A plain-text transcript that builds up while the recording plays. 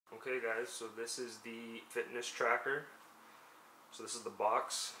Okay guys, so this is the fitness tracker. So this is the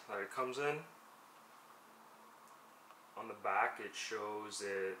box that it comes in. On the back it shows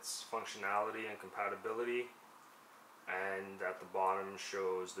its functionality and compatibility, and at the bottom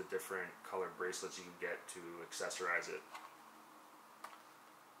shows the different colored bracelets you can get to accessorize it.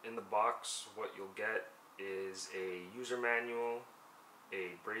 In the box what you'll get is a user manual,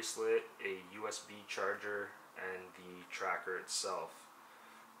 a bracelet, a USB charger, and the tracker itself.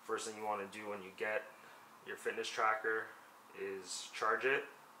 First thing you want to do when you get your fitness tracker is charge it.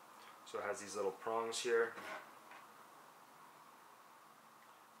 So it has these little prongs here.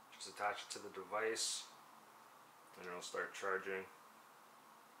 Just attach it to the device and it'll start charging.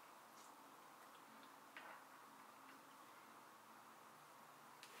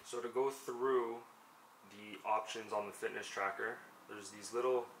 So to go through the options on the fitness tracker, there's a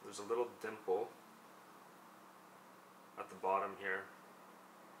little dimple at the bottom here.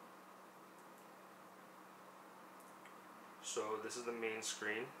 So this is the main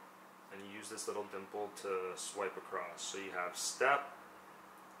screen, and you use this little dimple to swipe across. So you have step,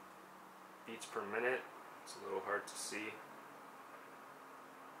 beats per minute, it's a little hard to see,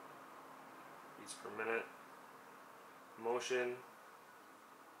 beats per minute, motion,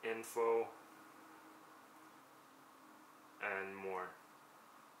 info, and more.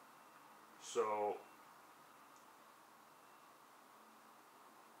 So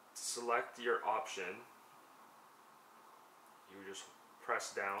to select your option, you just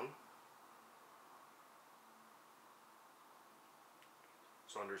press down.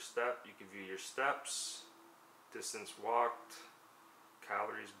 So under step, you can view your steps, distance walked,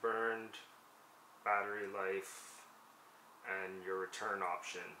 calories burned, battery life, and your return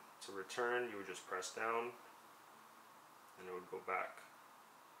option. To return, you would just press down and it would go back.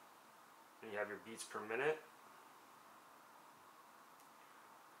 And you have your beats per minute.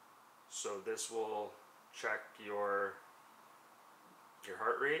 So this will check your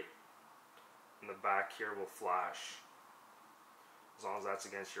heart rate, and the back here will flash. As long as that's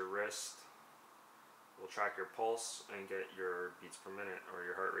against your wrist, we'll track your pulse and get your beats per minute or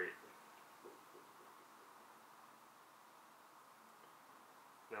your heart rate.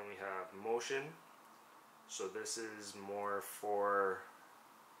 Then we have motion. So this is more for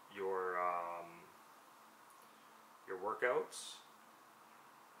your workouts.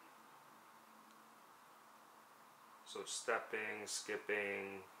 So stepping,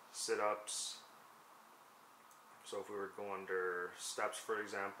 skipping, sit-ups. So if we were to go under steps, for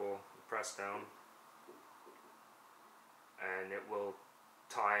example, press down and it will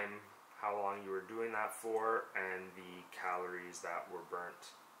time how long you were doing that for and the calories that were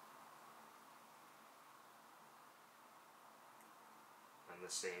burnt. And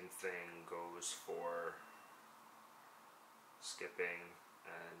the same thing goes for skipping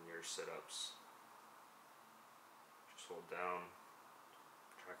and your sit-ups. Just hold down,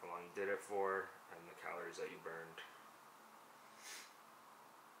 track how long you did it for, and the calories that you burned.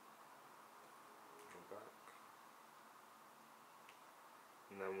 Go back.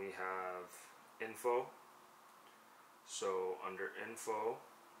 And then we have info. So under info,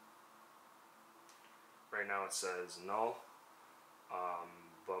 right now it says null,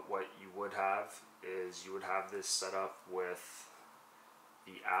 but what you would have is you would have this set up with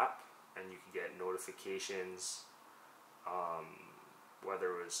the app, and you can get notifications,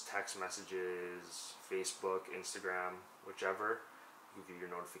 whether it was text messages, Facebook, Instagram, whichever. You can view your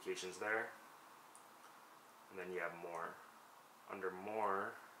notifications there. And then you have more. Under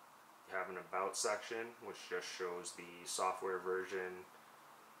more, you have an about section, which just shows the software version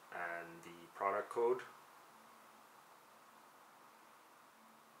and the product code.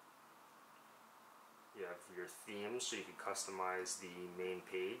 You have your themes, so you can customize the main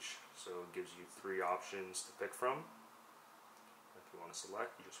page. So it gives you 3 options to pick from. If you want to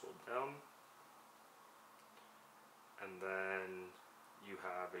select, you just hold down. And then you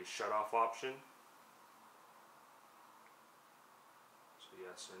have a shut off option. So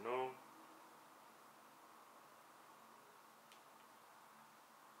yes or no.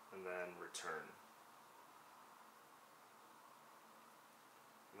 And then return.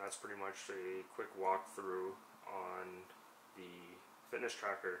 And that's pretty much a quick walkthrough on the fitness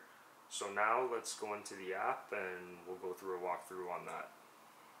tracker. So now let's go into the app and we'll go through a walkthrough on that.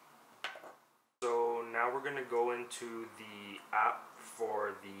 So now we're going to go into the app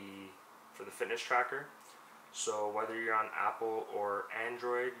for the fitness tracker. So whether you're on Apple or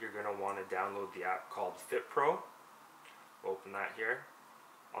Android, you're going to want to download the app called FitPro. We'll open that here.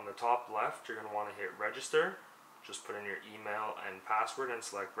 On the top left, you're going to want to hit register. Just put in your email and password and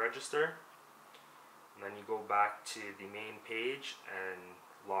select register. And then you go back to the main page and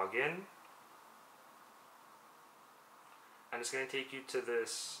log in, and it's going to take you to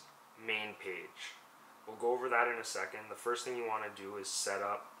this main page. We'll go over that in a second. The first thing you want to do is set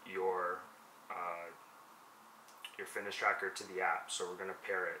up your fitness tracker to the app. So we're going to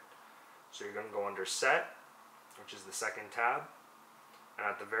pair it. So you're going to go under Set, which is the second tab, and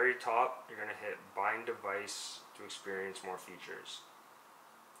at the very top you're going to hit Bind Device to experience more features.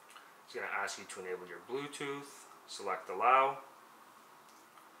 It's going to ask you to enable your Bluetooth, select Allow,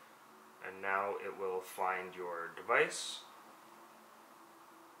 and now it will find your device.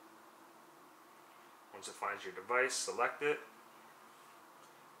 Once it finds your device, select it,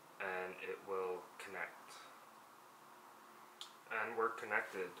 and it will connect. And we're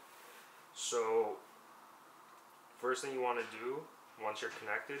connected. So first thing you want to do once you're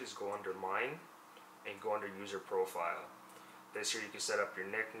connected is go under Mine and go under User Profile. This here you can set up your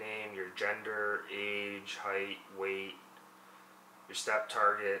nickname, your gender, age, height, weight, your step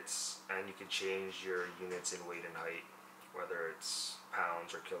targets, and you can change your units in weight and height, whether it's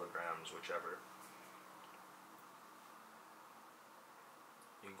pounds or kilograms, whichever.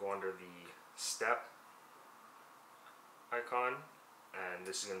 You go under the step icon, and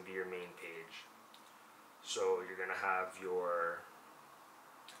this is going to be your main page. So you're going to have your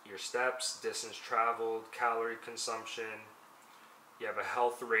steps, distance traveled, calorie consumption. You have a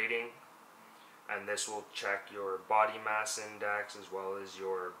health rating, and this will check your body mass index as well as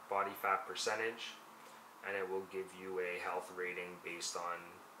your body fat percentage, and it will give you a health rating based on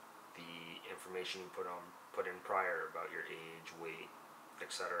the information you put in prior about your age, weight,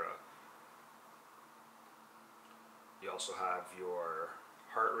 etc. You also have your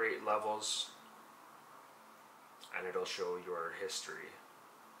heart rate levels, and it'll show your history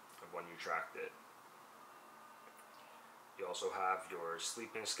of when you tracked it. You also have your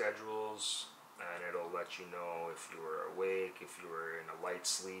sleeping schedules, and it'll let you know if you were awake, if you were in a light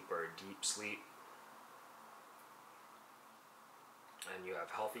sleep or a deep sleep. And you have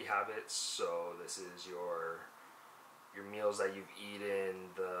healthy habits, so this is your meals that you've eaten,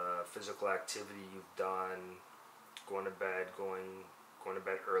 the physical activity you've done, going to bed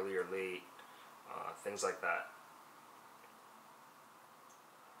early or late, things like that.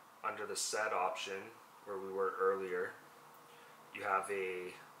 Under the Set option, where we were earlier, you have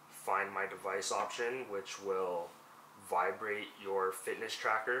a Find My Device option, which will vibrate your fitness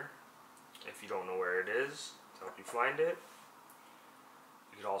tracker if you don't know where it is, to help you find it.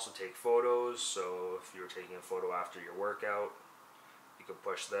 You could also take photos, so if you were taking a photo after your workout, you could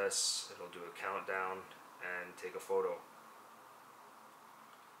push this, it'll do a countdown and take a photo.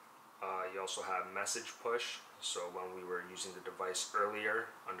 You also have message push, so when we were using the device earlier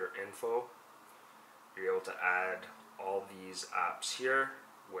under Info, you're able to add all these apps here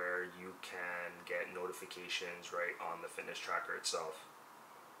where you can get notifications right on the fitness tracker itself.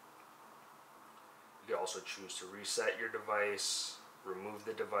 You can also choose to reset your device, remove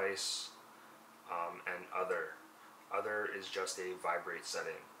the device, and other. Other is just a vibrate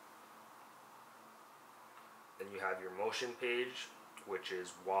setting. Then you have your motion page, which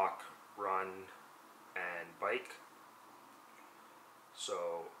is walk, run, and bike.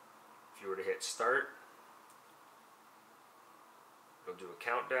 So if you were to hit start, it'll do a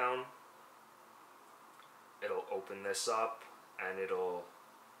countdown. It'll open this up and it'll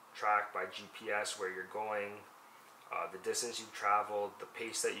track by GPS where you're going, the distance you've traveled, the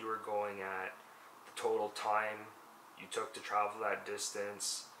pace that you were going at, the total time you took to travel that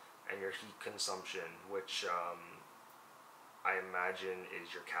distance, and your heat consumption, which I imagine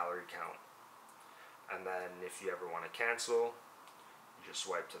is your calorie count. And then if you ever want to cancel, you just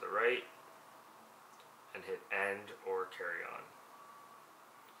swipe to the right and hit end or carry on.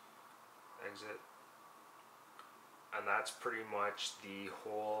 Exit. And that's pretty much the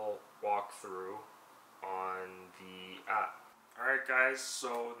whole walkthrough on the app. Alright guys,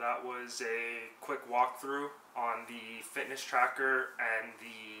 so that was a quick walkthrough on the fitness tracker and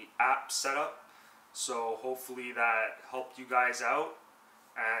the app setup. So hopefully that helped you guys out,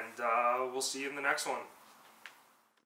 and we'll see you in the next one.